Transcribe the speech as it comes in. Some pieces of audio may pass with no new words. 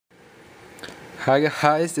Hi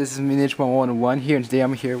guys, this is me Ninja101 here, and today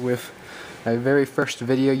I'm here with my very first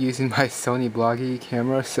video using my Sony Bloggie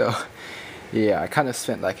camera. So yeah, I kind of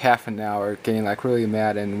spent like half an hour getting like really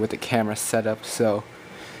mad and with the camera setup. So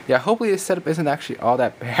yeah, hopefully this setup isn't actually all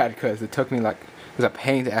that bad, because it took me like, it was a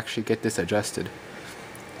pain to actually get this adjusted.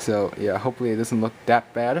 So yeah, hopefully it doesn't look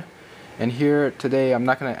that bad. And here today I'm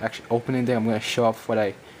not going to actually open anything. I'm going to show off what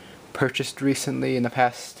I purchased recently in the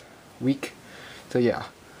past week. So yeah,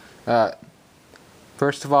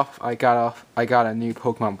 first of all, I got a new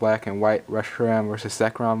Pokemon Black and White Reshiram vs.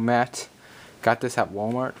 Zekrom mat. Got this at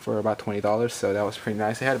Walmart for about $20, so that was pretty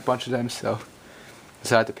nice. I had a bunch of them, so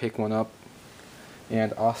decided to pick one up.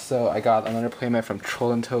 And also, I got another playmat from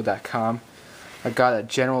trollandtoad.com. I got a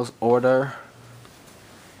General's Order,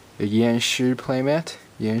 a Yanshi playmat.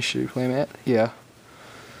 Yeah.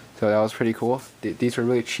 So that was pretty cool. These were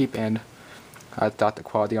really cheap, and I thought the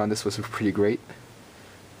quality on this was pretty great.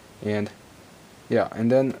 And yeah,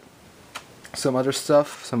 and then some other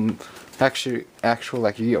stuff, some actual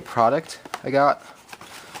like Yu-Gi-Oh product I got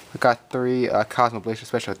 3 Cosmo Blazer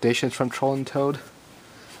Special Editions from Troll and Toad.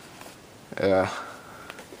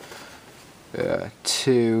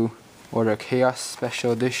 2 Order of Chaos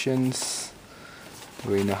Special Editions.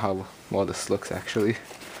 Don't really know how well this looks actually.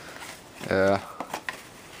 Yeah,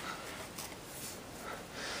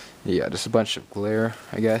 just a bunch of glare,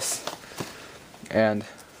 I guess. And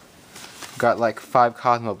got like 5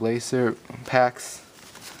 Cosmo Blazer packs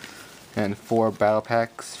and 4 battle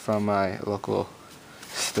packs from my local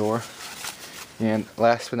store. And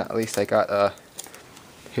last but not least, I got a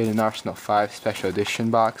Hidden Arsenal 5 Special Edition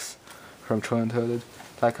box from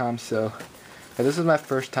trollandtoad.com. So yeah, this is my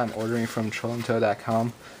first time ordering from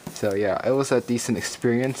trollandtoad.com. So yeah, it was a decent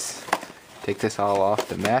experience. Take this all off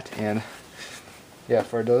the mat, and yeah,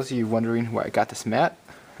 for those of you wondering why I got this mat,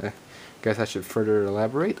 I guess I should further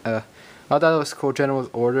elaborate. I thought it was cool. General's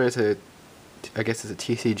Order is I guess it's a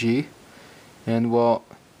TCG, and well,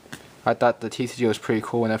 I thought the TCG was pretty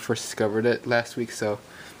cool when I first discovered it last week, so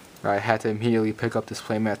I had to immediately pick up this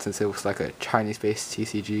playmat since it was like a Chinese-based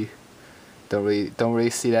TCG. Don't really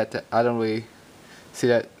see that. I don't really see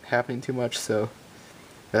that happening too much, so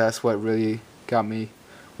that's what really got me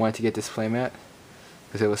wanting to get this playmat,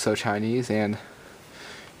 because it was so Chinese. And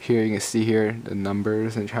here you can see here the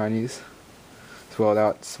numbers in Chinese. So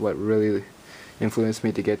that's what really influenced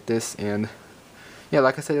me to get this. And yeah,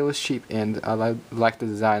 like I said, it was cheap, and I like the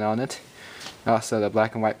design on it. Also the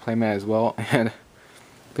black and white playmat as well. And I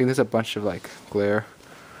think there's a bunch of like glare,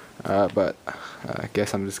 but I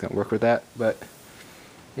guess I'm just gonna work with that. But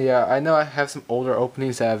yeah, I know I have some older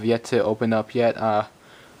openings that have yet to open up yet. I'm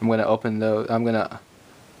gonna open those. I'm gonna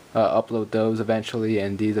upload those eventually,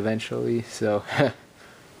 and these eventually. So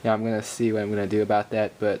yeah, I'm gonna see what I'm gonna do about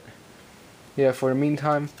that. But yeah, for the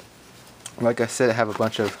meantime, like I said, I have a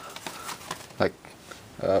bunch of like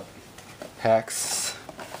packs,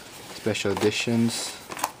 special editions,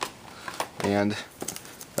 and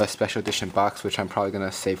a special edition box, which I'm probably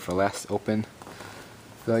gonna save for last open.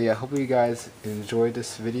 So yeah, hopefully you guys enjoyed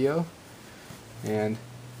this video. And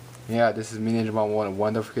yeah, this is me,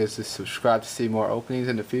 Ninja101. Don't forget to subscribe to see more openings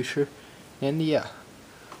in the future. And yeah,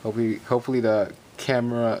 hopefully the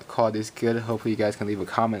camera quality is good. Hopefully you guys can leave a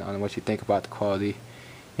comment on what you think about the quality.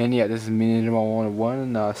 And yeah, this is me, Ninja101,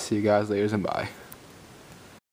 and I'll see you guys later, and bye.